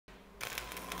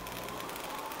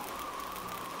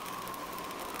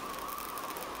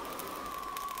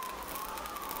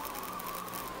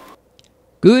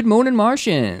Good morning,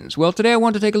 Martians. Well, today I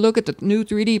want to take a look at the new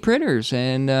 3D printers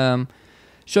and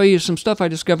show you some stuff I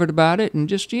discovered about it and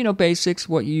just, basics,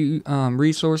 what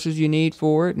resources you need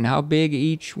for it and how big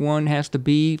each one has to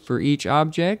be for each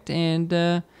object, and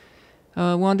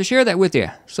wanted to share that with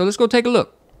you. So let's go take a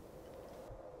look.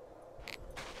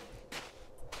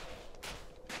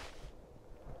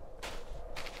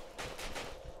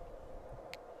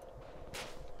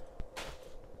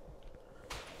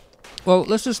 Well,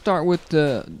 let's just start with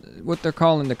what they're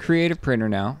calling the creative printer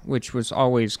now, which was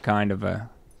always kind of a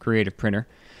creative printer.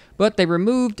 But they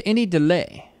removed any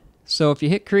delay. So if you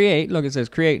hit create, look, it says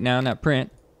create now, not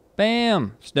print.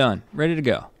 Bam! It's done. Ready to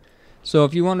go. So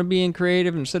if you want to be in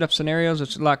creative and set up scenarios,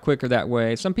 it's a lot quicker that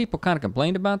way. Some people kind of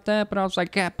complained about that, but I was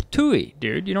like, patooey,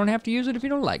 dude. You don't have to use it if you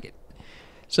don't like it.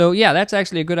 So yeah, that's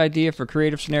actually a good idea for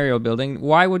creative scenario building.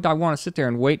 Why would I want to sit there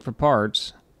and wait for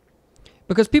parts?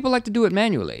 Because people like to do it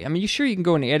manually. I mean, you can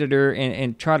go in the editor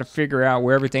and try to figure out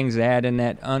where everything's at in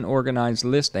that unorganized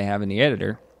list they have in the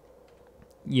editor.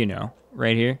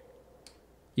 Right here.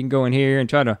 You can go in here and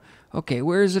try to, okay,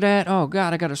 where is it at? Oh,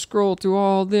 God, I got to scroll through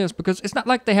all this. Because it's not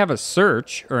like they have a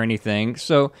search or anything.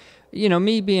 So,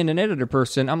 me being an editor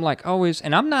person, I'm like always,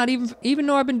 and I'm not even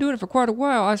though I've been doing it for quite a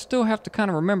while, I still have to kind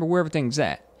of remember where everything's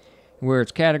at. Where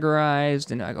it's categorized,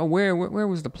 and where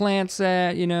was the plants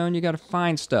at, and you got to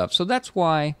find stuff. So that's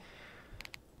why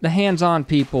the hands-on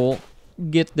people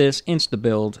get this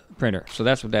Insta-Build printer. So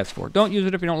that's what that's for. Don't use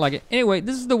it if you don't like it. Anyway,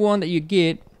 this is the one that you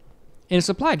get in a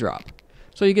supply drop.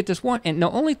 So you get this one, and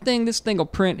the only thing this thing will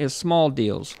print is small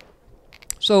deals.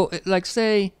 So, like,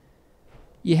 say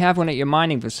you have one at your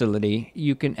mining facility,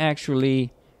 you can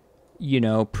actually,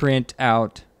 print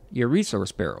out your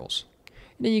resource barrels.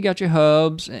 Then you got your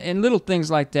hubs and little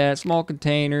things like that, small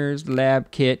containers,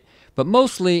 lab kit, but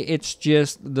mostly it's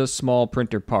just the small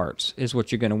printer parts is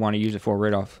what you're going to want to use it for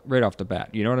right off the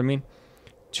bat. You know what I mean?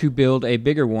 To build a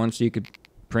bigger one so you could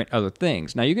print other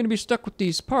things. Now you're going to be stuck with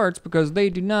these parts because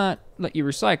they do not let you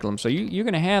recycle them. So you're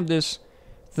going to have this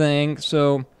thing.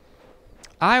 So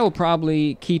I will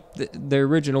probably keep the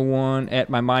original one at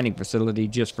my mining facility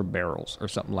just for barrels or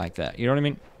something like that. You know what I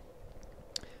mean?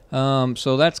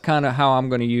 So that's kind of how I'm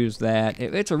going to use that.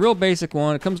 It's a real basic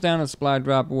one. It comes down to supply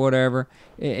drop or whatever.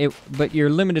 But you're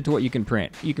limited to what you can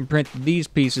print. You can print these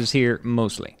pieces here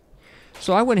mostly.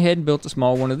 So I went ahead and built a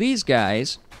small one of these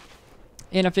guys.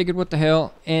 And I figured, what the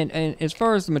hell? And as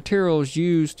far as the materials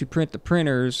used to print the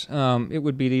printers, it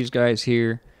would be these guys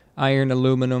here. Iron,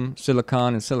 aluminum,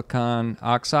 silicon, and silicon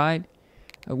oxide,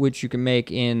 which you can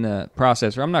make in the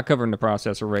processor. I'm not covering the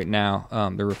processor right now,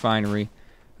 the refinery.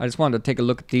 I just wanted to take a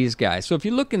look at these guys. So if you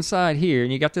look inside here,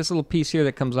 and you got this little piece here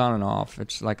that comes on and off.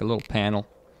 It's like a little panel.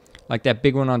 Like that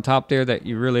big one on top there that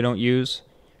you really don't use.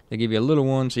 They give you a little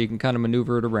one so you can kind of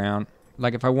maneuver it around.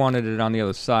 Like if I wanted it on the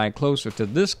other side, closer to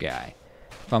this guy.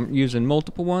 If I'm using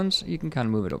multiple ones, you can kind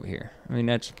of move it over here. I mean,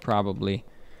 that's probably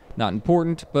not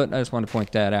important, but I just wanted to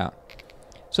point that out.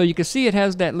 So you can see it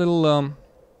has that little,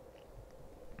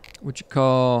 what you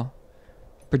call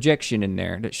projection in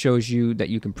there that shows you that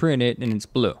you can print it, and it's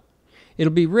blue.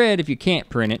 It'll be red if you can't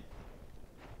print it,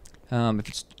 if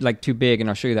it's like too big, and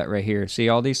I'll show you that right here. See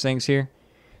all these things here?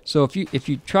 So if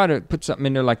you try to put something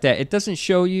in there like that, it doesn't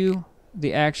show you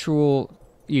the actual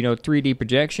 3D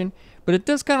projection, but it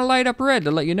does kind of light up red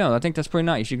to let you know. I think that's pretty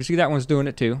nice. You can see that one's doing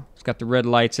it too. It's got the red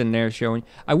lights in there showing.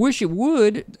 I wish it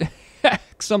would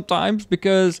sometimes,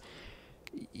 because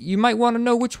you might want to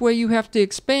know which way you have to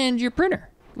expand your printer.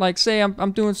 Like, say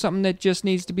I'm doing something that just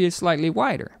needs to be slightly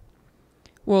wider.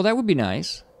 Well, that would be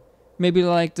nice. Maybe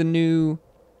like the new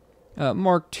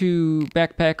Mark II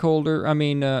backpack holder,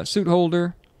 suit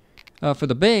holder for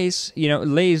the base, it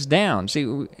lays down.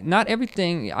 See, not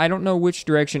everything, I don't know which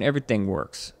direction everything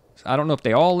works. I don't know if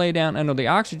they all lay down. I know the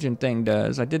oxygen thing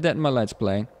does. I did that in my Let's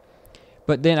Play.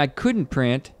 But then I couldn't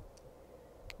print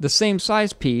the same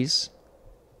size piece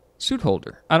suit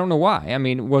holder. I don't know why. I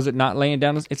mean, was it not laying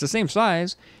down? It's the same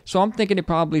size, so I'm thinking it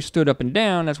probably stood up and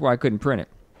down. That's why I couldn't print it.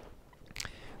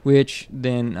 Which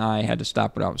then I had to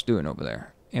stop what I was doing over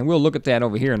there. And we'll look at that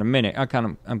over here in a minute.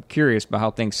 I'm curious about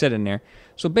how things sit in there.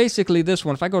 So basically this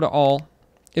one, if I go to all,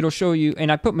 it'll show you,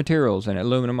 and I put materials in it,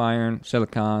 aluminum, iron,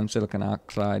 silicon, silicon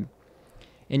oxide.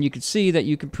 And you can see that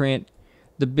you can print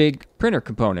the big printer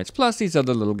components, plus these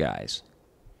other little guys.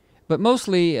 But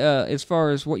mostly, as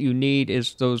far as what you need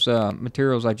is those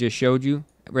materials I just showed you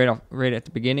right at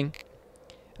the beginning.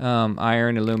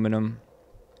 Iron, aluminum,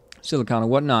 silicon, and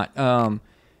whatnot.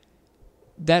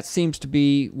 That seems to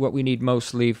be what we need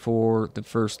mostly for the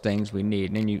first things we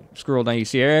need. And then you scroll down, you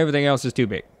see everything else is too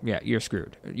big. Yeah, you're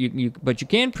screwed. But you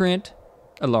can print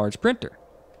a large printer.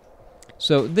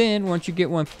 So then, once you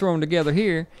get one thrown together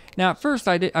here, now at first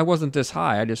I wasn't this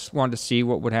high. I just wanted to see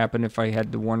what would happen if I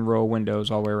had the one row of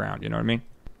windows all the way around. You know what I mean?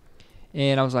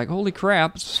 And I was like, holy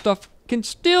crap, stuff can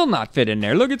still not fit in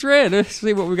there. Look, it's red. Let's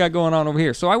see what we got going on over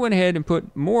here. So I went ahead and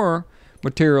put more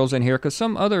materials in here because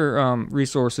some other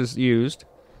resources used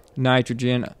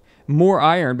nitrogen, more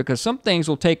iron, because some things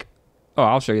will take, oh,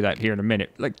 I'll show you that here in a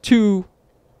minute, like 2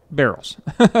 barrels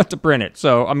to print it.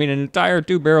 So, I mean, an entire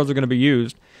 2 barrels are going to be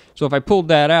used. So if I pulled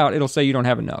that out, it'll say you don't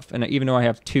have enough. And even though I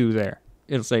have 2 there,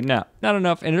 it'll say, no, not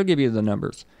enough, and it'll give you the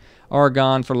numbers.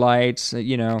 Argon for lights,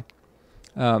 you know,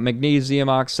 magnesium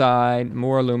oxide,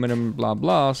 more aluminum, blah,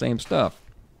 blah, same stuff.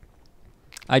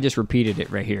 I just repeated it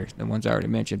right here, the ones I already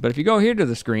mentioned. But if you go here to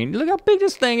the screen, look how big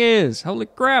this thing is. Holy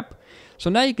crap. So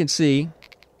now you can see,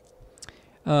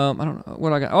 I don't know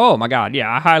what I got. Oh, my God.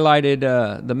 Yeah, I highlighted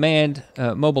the manned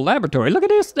mobile laboratory. Look at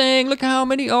this thing. Look how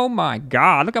many. Oh, my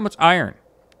God. Look how much iron.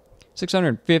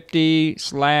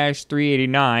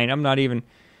 650/389. I'm not even.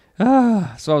 So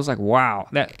I was like, wow.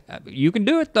 That you can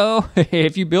do it, though,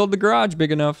 if you build the garage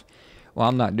big enough. Well,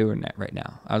 I'm not doing that right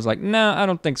now. I was like, no, I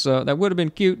don't think so. That would have been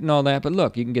cute and all that. But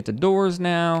look, you can get the doors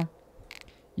now.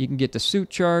 You can get the suit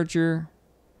charger.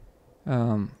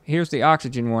 Here's the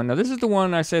oxygen one. Now, this is the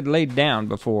one I said laid down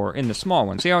before in the small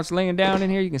one. See how it's laying down in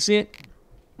here? You can see it.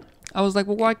 I was like,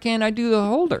 well, why can't I do the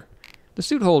holder? The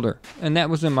suit holder. And that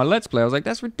was in my Let's Play. I was like,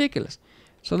 that's ridiculous.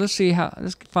 So let's see how,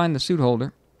 let's find the suit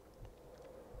holder.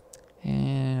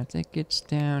 And I think it's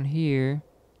down here.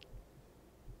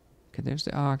 Okay, there's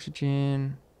the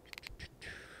oxygen.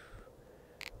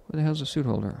 Where the hell's the suit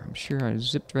holder? I'm sure I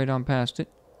zipped right on past it.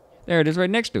 There it is, right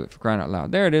next to it, for crying out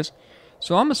loud. There it is.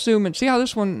 So I'm assuming, see how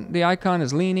this one, the icon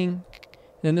is leaning?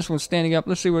 Then this one's standing up.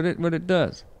 Let's see what it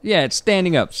does. Yeah, it's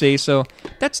standing up, see? So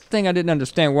that's the thing I didn't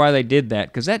understand why they did that,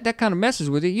 because that kind of messes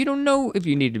with it. You don't know if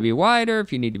you need to be wider,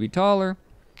 if you need to be taller.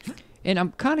 And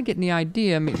I'm kind of getting the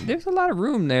idea. I mean, there's a lot of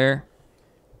room there,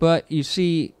 but you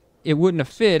see, it wouldn't have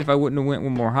fit if I wouldn't have went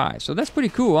one more high. So that's pretty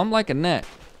cool. I'm liking that.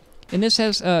 And this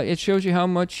has, it shows you how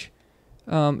much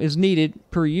is needed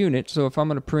per unit. So if I'm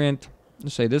going to print,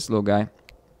 let's say this little guy,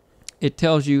 it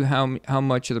tells you how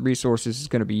much of the resources is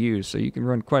going to be used. So you can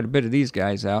run quite a bit of these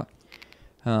guys out.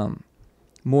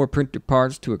 More printer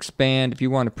parts to expand. If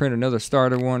you want to print another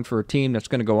starter one for a team that's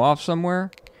going to go off somewhere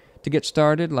to get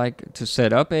started, like to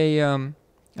set up a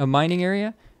mining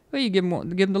area, well, you give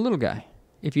them the little guy.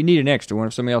 If you need an extra one,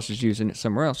 if somebody else is using it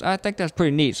somewhere else. I think that's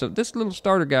pretty neat. So this little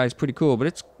starter guy is pretty cool, but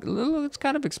it's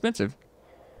kind of expensive.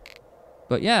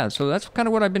 But yeah, so that's kind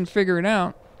of what I've been figuring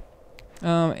out.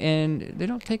 And they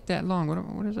don't take that long.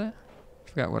 What is that? I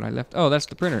forgot what I left. Oh, that's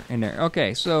the printer in there.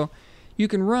 Okay, so you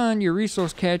can run your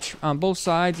resource catch on both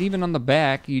sides, even on the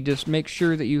back. You just make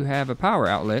sure that you have a power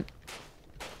outlet,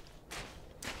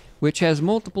 which has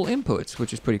multiple inputs,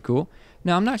 which is pretty cool.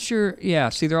 Now, I'm not sure. Yeah,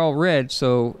 see, they're all red,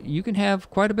 so you can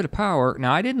have quite a bit of power.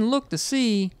 Now, I didn't look to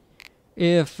see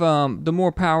if the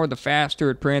more power, the faster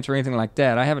it prints or anything like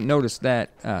that. I haven't noticed that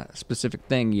specific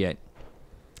thing yet.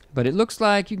 But it looks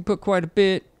like you can put quite a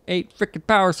bit, 8 frickin'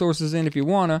 power sources in if you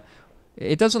want to.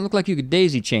 It doesn't look like you could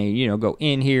daisy chain, you know, go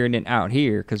in here and then out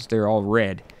here because they're all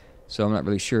red. So I'm not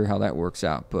really sure how that works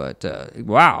out. But,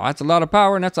 wow, that's a lot of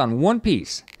power, and that's on one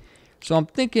piece. So I'm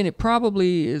thinking it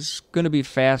probably is going to be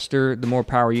faster the more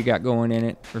power you got going in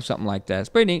it or something like that. It's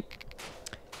pretty neat.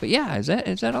 But yeah, is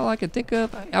that all I could think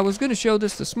of? I was going to show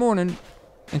this morning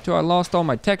until I lost all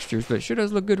my textures, but it sure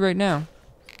does look good right now.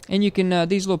 And you can,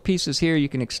 these little pieces here, you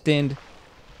can extend,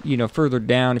 you know, further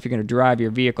down if you're going to drive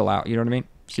your vehicle out, you know what I mean?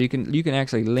 So you can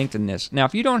actually lengthen this. Now,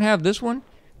 if you don't have this one,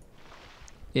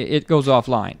 it goes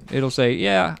offline. It'll say,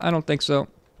 yeah, I don't think so.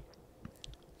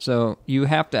 So you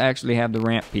have to actually have the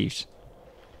ramp piece.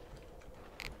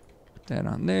 Put that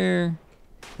on there.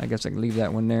 I guess I can leave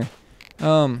that one there.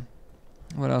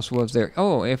 What else was there?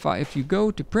 Oh, if you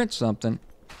go to print something,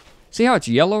 see how it's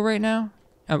yellow right now?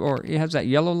 Or it has that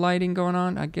yellow lighting going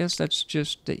on? I guess that's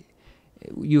just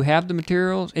you have the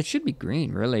materials. It should be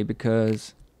green, really,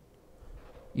 because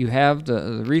you have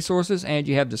the resources and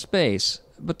you have the space.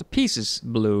 But the piece is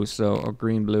blue, so, or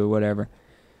green, blue, whatever.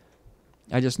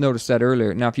 I just noticed that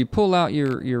earlier. Now, if you pull out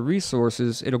your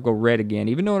resources, it'll go red again.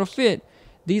 Even though it'll fit,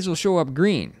 these will show up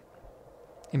green.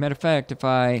 As a matter of fact,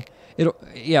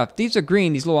 if these are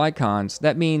green, these little icons,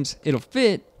 that means it'll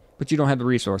fit, but you don't have the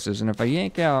resources. And if I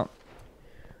yank out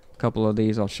a couple of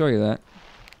these, I'll show you that.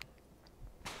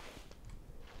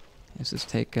 Let's just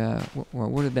take,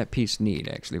 what did that piece need,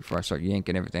 actually, before I start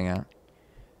yanking everything out?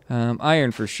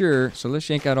 Iron for sure, so let's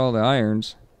yank out all the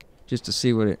irons, just to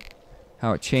see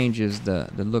how it changes the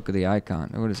look of the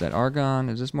icon. What is that, argon?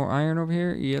 Is this more iron over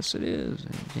here? Yes, it is.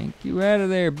 Yank you out of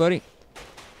there, buddy.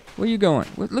 Where you going?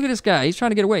 Look at this guy. He's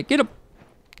trying to get away. Get him!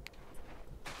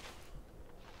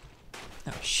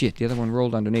 Oh, shit. The other one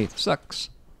rolled underneath. Sucks.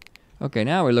 Okay,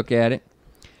 now we look at it.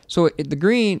 So the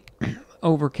green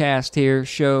overcast here,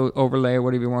 show overlay,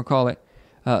 whatever you want to call it,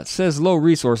 says low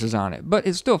resources on it. But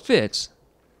it still fits.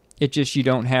 It's just you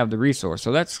don't have the resource.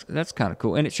 So that's kind of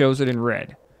cool. And it shows it in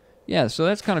red. Yeah, so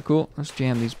that's kind of cool. Let's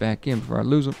jam these back in before I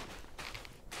lose them.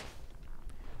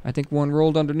 I think one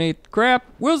rolled underneath. Crap!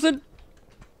 Wilson!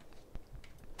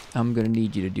 I'm going to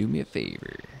need you to do me a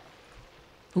favor.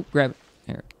 Oh, grab it.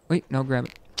 There. Wait, no, grab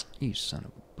it. You son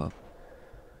of a pup.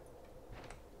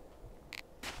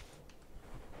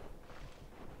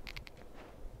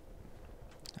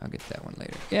 I'll get that one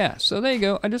later. Yeah, so there you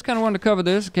go. I just kind of wanted to cover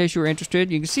this in case you were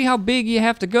interested. You can see how big you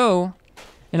have to go.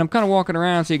 And I'm kind of walking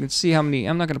around so you can see how many.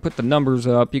 I'm not going to put the numbers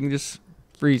up. You can just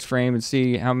freeze frame and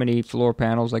see how many floor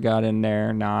panels I got in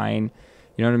there. 9.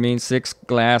 You know what I mean? 6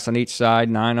 glass on each side,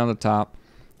 9 on the top.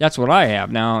 That's what I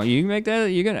have. Now, you make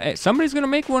that, somebody's going to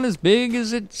make one as big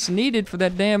as it's needed for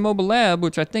that damn mobile lab,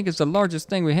 which I think is the largest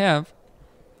thing we have.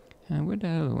 Where'd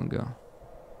that other one go?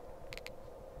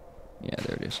 Yeah,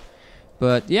 there it is.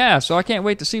 But, yeah, so I can't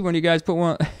wait to see when you guys put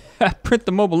one, print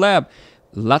the mobile lab.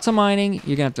 Lots of mining. You're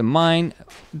going to have to mine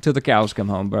until the cows come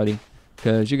home, buddy.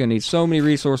 Because you're going to need so many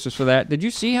resources for that. Did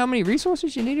you see how many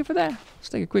resources you needed for that? Let's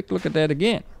take a quick look at that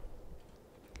again.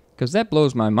 Because that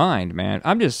blows my mind, man.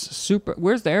 I'm just super...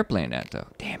 Where's the airplane at, though?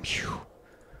 Damn you.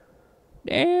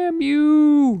 Damn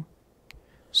you.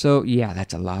 So, yeah,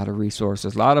 that's a lot of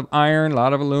resources. A lot of iron, a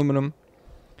lot of aluminum.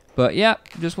 But, yeah,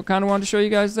 just kind of wanted to show you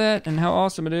guys that and how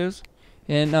awesome it is.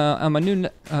 And on my new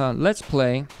Let's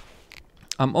Play,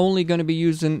 I'm only going to be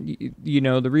using, you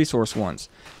know, the resource ones.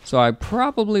 So I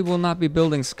probably will not be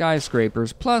building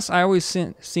skyscrapers. Plus, I always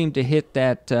seem to hit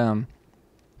that,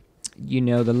 you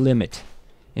know, the limit.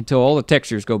 Until all the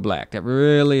textures go black. That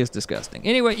really is disgusting.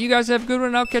 Anyway, you guys have a good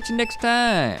one. I'll catch you next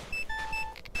time.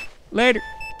 Later.